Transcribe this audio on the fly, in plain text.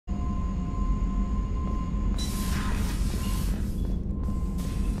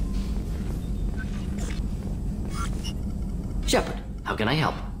Shepard, how can I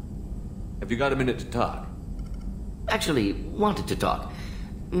help? Have you got a minute to talk? Actually, wanted to talk.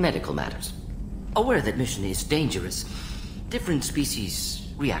 Medical matters. Aware that mission is dangerous. Different species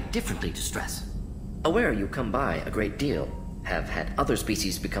react differently to stress. Aware you come by a great deal. Have had other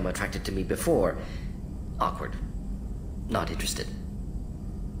species become attracted to me before. Awkward. Not interested.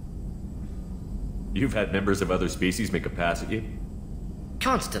 You've had members of other species make a pass at you?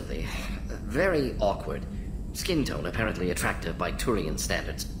 Constantly. Very awkward. Skin tone apparently attractive by Turian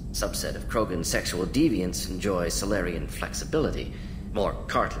standards. Subset of Krogan sexual deviants enjoy Solarian flexibility. More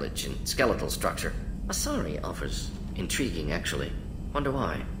cartilage and skeletal structure. Asari offers intriguing, actually. Wonder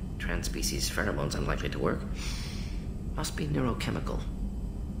why. Trans-species pheromones unlikely to work. Must be neurochemical.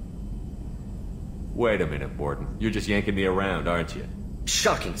 Wait a minute, Mordin. You're just yanking me around, aren't you?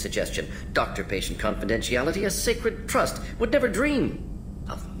 Shocking suggestion. Doctor-patient confidentiality, a sacred trust. Would never dream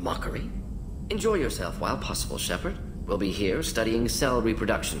of mockery. Enjoy yourself while possible, Shepard. We'll be here studying cell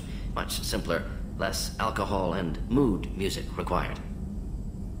reproduction. Much simpler, less alcohol and mood music required.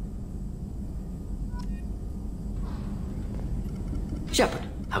 Shepard,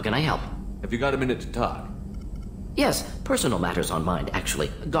 how can I help? Have you got a minute to talk? Yes, personal matters on mind, actually.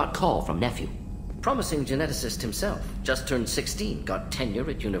 Got call from nephew. Promising geneticist himself. Just turned 16, got tenure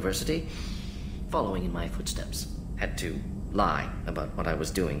at university. Following in my footsteps. Had to lie about what I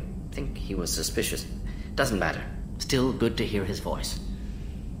was doing. Think he was suspicious. Doesn't matter. Still good to hear his voice.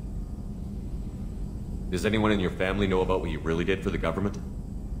 Does anyone in your family know about what you really did for the government?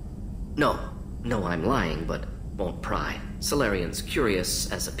 No. No, I'm lying, but won't pry. Solarians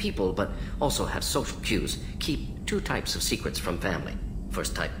curious as a people, but also have social cues. Keep two types of secrets from family.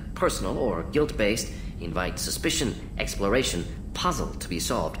 First type, personal or guilt-based. Invite suspicion, exploration, puzzle to be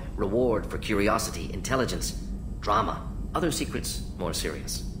solved, reward for curiosity, intelligence, drama. Other secrets, more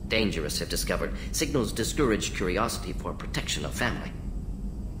serious. Dangerous if discovered. Signals discourage curiosity for protection of family.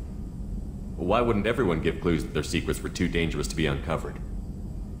 Why wouldn't everyone give clues that their secrets were too dangerous to be uncovered?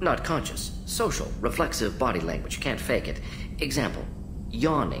 Not conscious. Social, reflexive body language. Can't fake it. Example.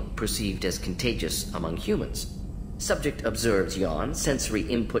 Yawning perceived as contagious among humans. Subject observes yawn. Sensory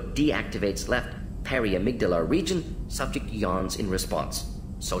input deactivates left periamygdalar region. Subject yawns in response.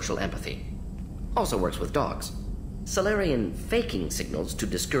 Social empathy. Also works with dogs. Solarian faking signals to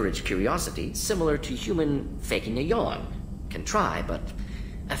discourage curiosity, similar to human faking a yawn. Can try, but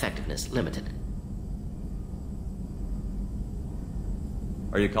effectiveness limited.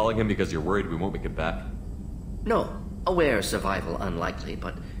 Are you calling him because you're worried we won't make it back? No. Aware survival unlikely,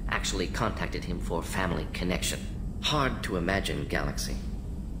 but actually contacted him for family connection. Hard to imagine galaxy.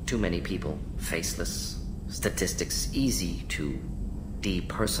 Too many people, faceless. Statistics easy to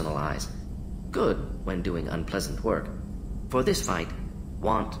depersonalize. Good when doing unpleasant work. For this fight,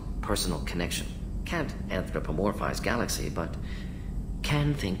 want personal connection. Can't anthropomorphize galaxy, but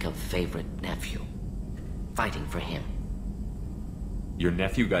can think of favorite nephew. Fighting for him. Your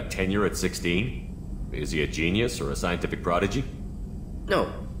nephew got tenure at 16? Is he a genius or a scientific prodigy? No,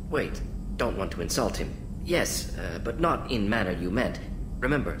 wait. Don't want to insult him. Yes, but not in manner you meant.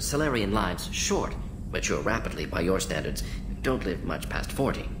 Remember, Solarian lives short. Mature rapidly by your standards. Don't live much past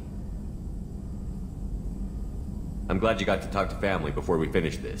 40. I'm glad you got to talk to family before we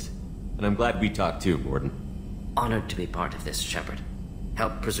finish this. And I'm glad we talked too, Mordin. Honored to be part of this, Shepard.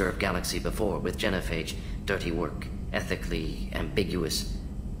 Helped preserve Galaxy before with genophage. Dirty work. Ethically ambiguous.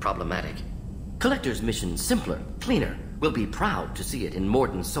 Problematic. Collector's mission simpler, cleaner. We'll be proud to see it in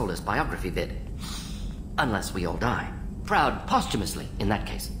Mordin's Solus biography vid. Unless we all die. Proud posthumously, in that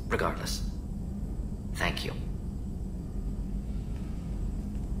case, regardless. Thank you.